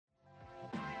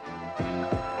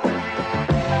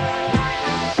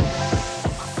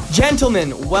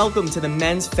Gentlemen, welcome to the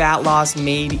Men's Fat Loss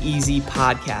Made Easy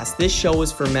podcast. This show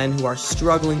is for men who are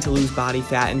struggling to lose body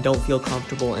fat and don't feel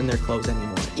comfortable in their clothes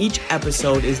anymore. Each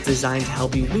episode is designed to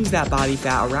help you lose that body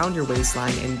fat around your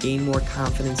waistline and gain more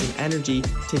confidence and energy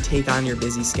to take on your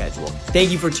busy schedule. Thank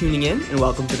you for tuning in and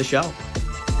welcome to the show.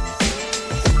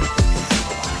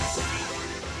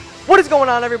 What is going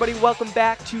on, everybody? Welcome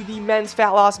back to the Men's Fat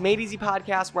Loss Made Easy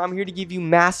podcast, where I'm here to give you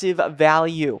massive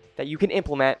value that you can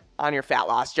implement on your fat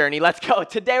loss journey. Let's go.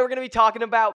 Today, we're going to be talking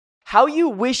about how you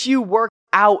wish you worked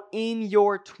out in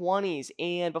your 20s.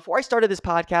 And before I started this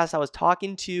podcast, I was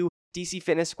talking to DC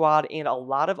Fitness Squad, and a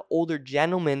lot of older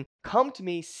gentlemen come to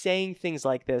me saying things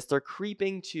like this. They're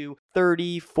creeping to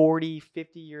 30, 40,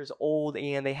 50 years old,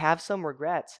 and they have some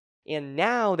regrets. And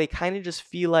now they kind of just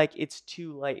feel like it's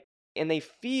too late. And they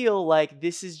feel like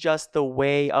this is just the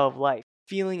way of life,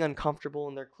 feeling uncomfortable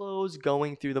in their clothes,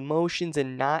 going through the motions,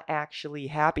 and not actually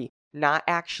happy, not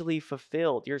actually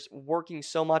fulfilled. You're working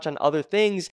so much on other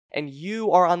things, and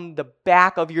you are on the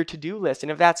back of your to-do list.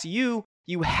 And if that's you,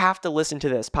 you have to listen to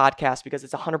this podcast because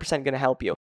it's 100% going to help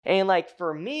you. And like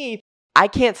for me, I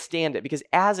can't stand it because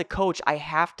as a coach, I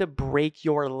have to break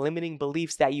your limiting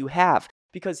beliefs that you have.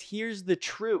 Because here's the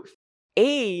truth.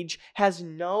 Age has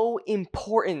no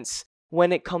importance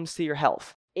when it comes to your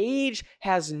health. Age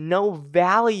has no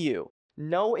value,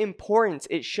 no importance.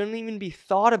 It shouldn't even be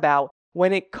thought about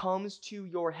when it comes to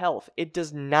your health. It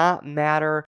does not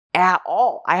matter at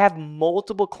all. I have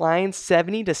multiple clients,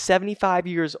 70 to 75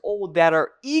 years old, that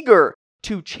are eager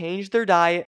to change their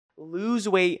diet, lose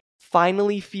weight,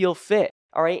 finally feel fit.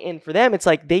 All right. And for them, it's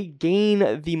like they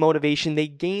gain the motivation, they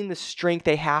gain the strength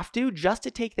they have to just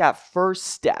to take that first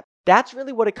step. That's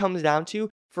really what it comes down to.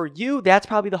 For you, that's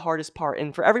probably the hardest part.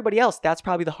 And for everybody else, that's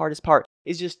probably the hardest part,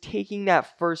 is just taking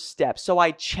that first step. So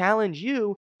I challenge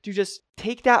you to just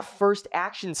take that first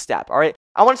action step. All right.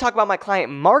 I want to talk about my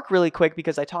client, Mark, really quick,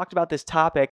 because I talked about this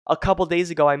topic a couple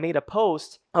days ago. I made a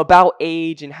post about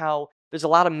age and how there's a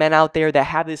lot of men out there that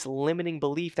have this limiting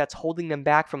belief that's holding them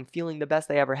back from feeling the best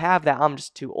they ever have, that I'm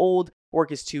just too old,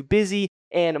 work is too busy.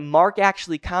 And Mark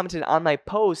actually commented on my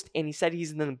post, and he said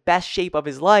he's in the best shape of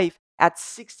his life at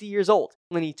 60 years old.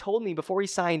 And he told me before he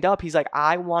signed up, he's like,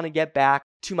 I want to get back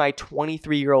to my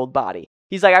 23-year-old body.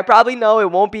 He's like, I probably know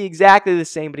it won't be exactly the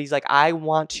same, but he's like, I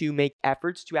want to make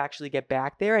efforts to actually get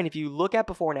back there. And if you look at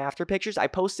before and after pictures, I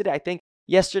posted it, I think,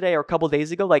 yesterday or a couple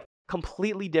days ago, like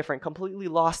completely different, completely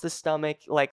lost the stomach.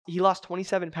 Like he lost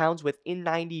 27 pounds within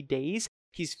 90 days.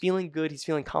 He's feeling good. He's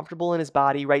feeling comfortable in his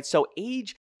body, right? So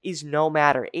age is no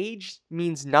matter. Age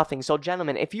means nothing. So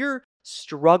gentlemen, if you're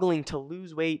struggling to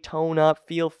lose weight, tone up,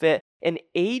 feel fit, and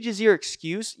age is your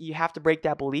excuse, you have to break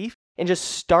that belief and just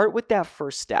start with that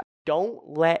first step. Don't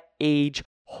let age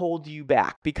hold you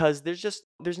back, because there's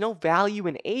no value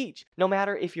in age. No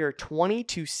matter if you're 20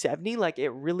 to 70, like it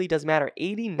really does matter.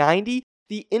 80, 90,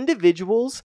 the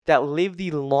individuals that live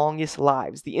the longest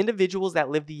lives, the individuals that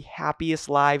live the happiest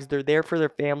lives, they're there for their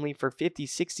family for 50,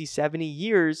 60, 70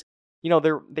 years. You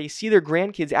know, they see their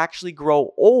grandkids actually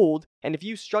grow old. And if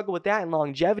you struggle with that in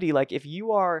longevity, like if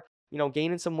you are,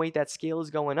 gaining some weight, that scale is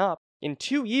going up, in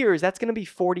 2 years, that's going to be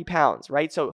 40 pounds,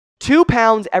 right? So 2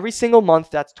 pounds every single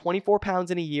month, that's 24 pounds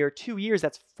in a year. 2 years,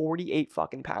 that's 48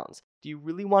 fucking pounds. Do you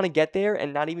really want to get there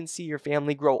and not even see your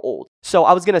family grow old? So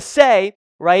I was going to say,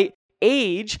 right,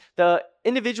 age, the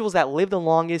individuals that live the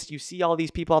longest, you see all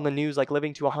these people on the news like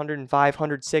living to 105,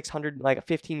 106,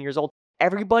 15 years old.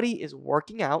 Everybody is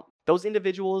working out. Those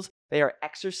individuals, they are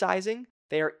exercising,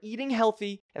 they are eating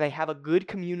healthy, and they have a good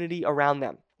community around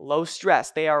them. Low stress.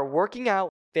 They are working out,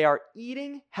 they are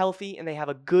eating healthy, and they have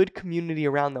a good community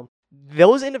around them.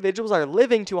 Those individuals are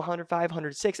living to 105,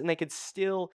 106, and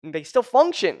they still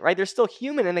function, right? They're still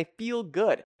human and they feel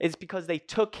good. It's because they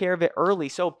took care of it early.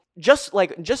 So just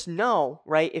know,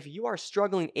 right? If you are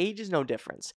struggling, age is no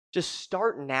difference. Just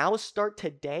start now, start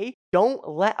today. Don't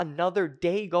let another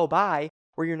day go by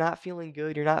where you're not feeling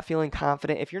good, you're not feeling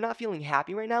confident. If you're not feeling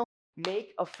happy right now,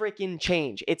 make a freaking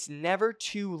change. It's never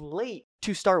too late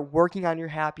to start working on your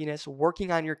happiness,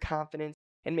 working on your confidence,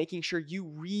 and making sure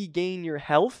you regain your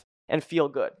health and feel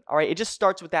good. All right. It just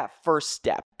starts with that first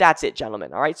step. That's it,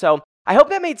 gentlemen. All right. So I hope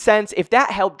that made sense. If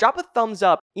that helped, drop a thumbs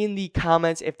up in the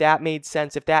comments if that made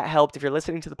sense, if that helped. If you're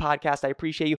listening to the podcast, I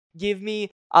appreciate you. Give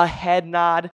me a head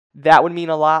nod. That would mean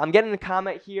a lot. I'm getting a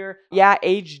comment here. Yeah,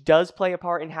 age does play a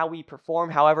part in how we perform.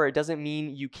 However, it doesn't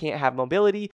mean you can't have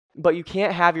mobility, but you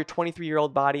can't have your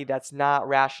 23-year-old body. That's not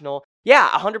rational. Yeah,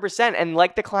 100%. And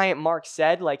like the client Mark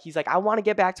said, like he's like, I want to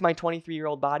get back to my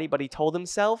 23-year-old body, but he told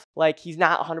himself like he's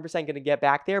not 100% going to get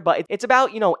back there. But it's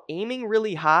about, aiming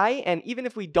really high. And even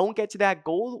if we don't get to that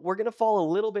goal, we're going to fall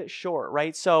a little bit short,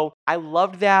 right? So I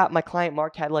loved that my client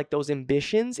Mark had like those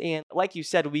ambitions. And like you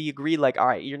said, we agreed like, all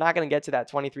right, you're not going to get to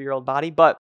that 23-year-old body,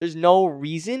 but there's no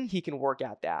reason he can work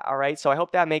at that. All right. So I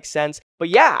hope that makes sense. But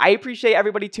yeah, I appreciate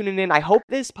everybody tuning in. I hope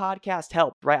this podcast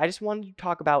helped, right? I just wanted to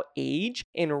talk about age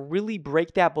and really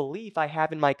break that belief I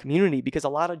have in my community, because a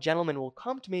lot of gentlemen will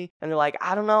come to me and they're like,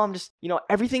 I don't know, I'm just,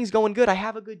 everything's going good. I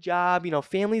have a good job,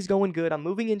 family's going good. I'm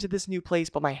moving into this new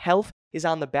place, but my health is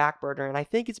on the back burner. And I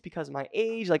think it's because of my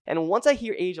age. And once I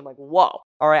hear age, I'm like, whoa.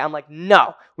 All right. I'm like,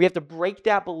 no, we have to break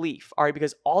that belief. All right.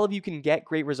 Because all of you can get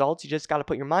great results. You just got to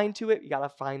put your mind to it. You got to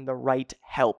find the right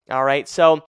help. All right.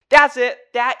 So that's it.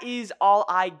 That is all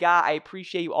I got. I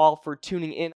appreciate you all for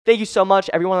tuning in. Thank you so much,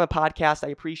 everyone on the podcast.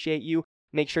 I appreciate you.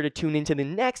 Make sure to tune into the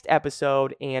next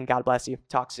episode, and God bless you.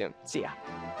 Talk soon. See ya.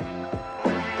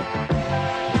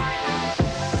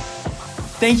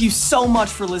 Thank you so much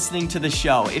for listening to the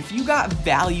show. If you got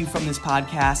value from this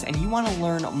podcast and you want to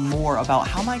learn more about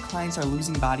how my clients are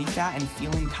losing body fat and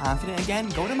feeling confident again,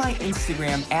 go to my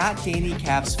Instagram at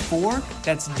DannyCavs4.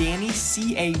 That's Danny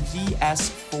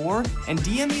CAVS4, and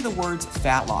DM me the words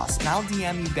fat loss. And I'll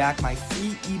DM you back my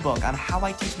free ebook on how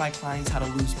I teach my clients how to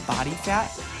lose body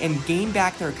fat and gain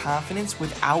back their confidence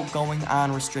without going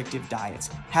on restrictive diets.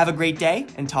 Have a great day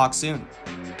and talk soon.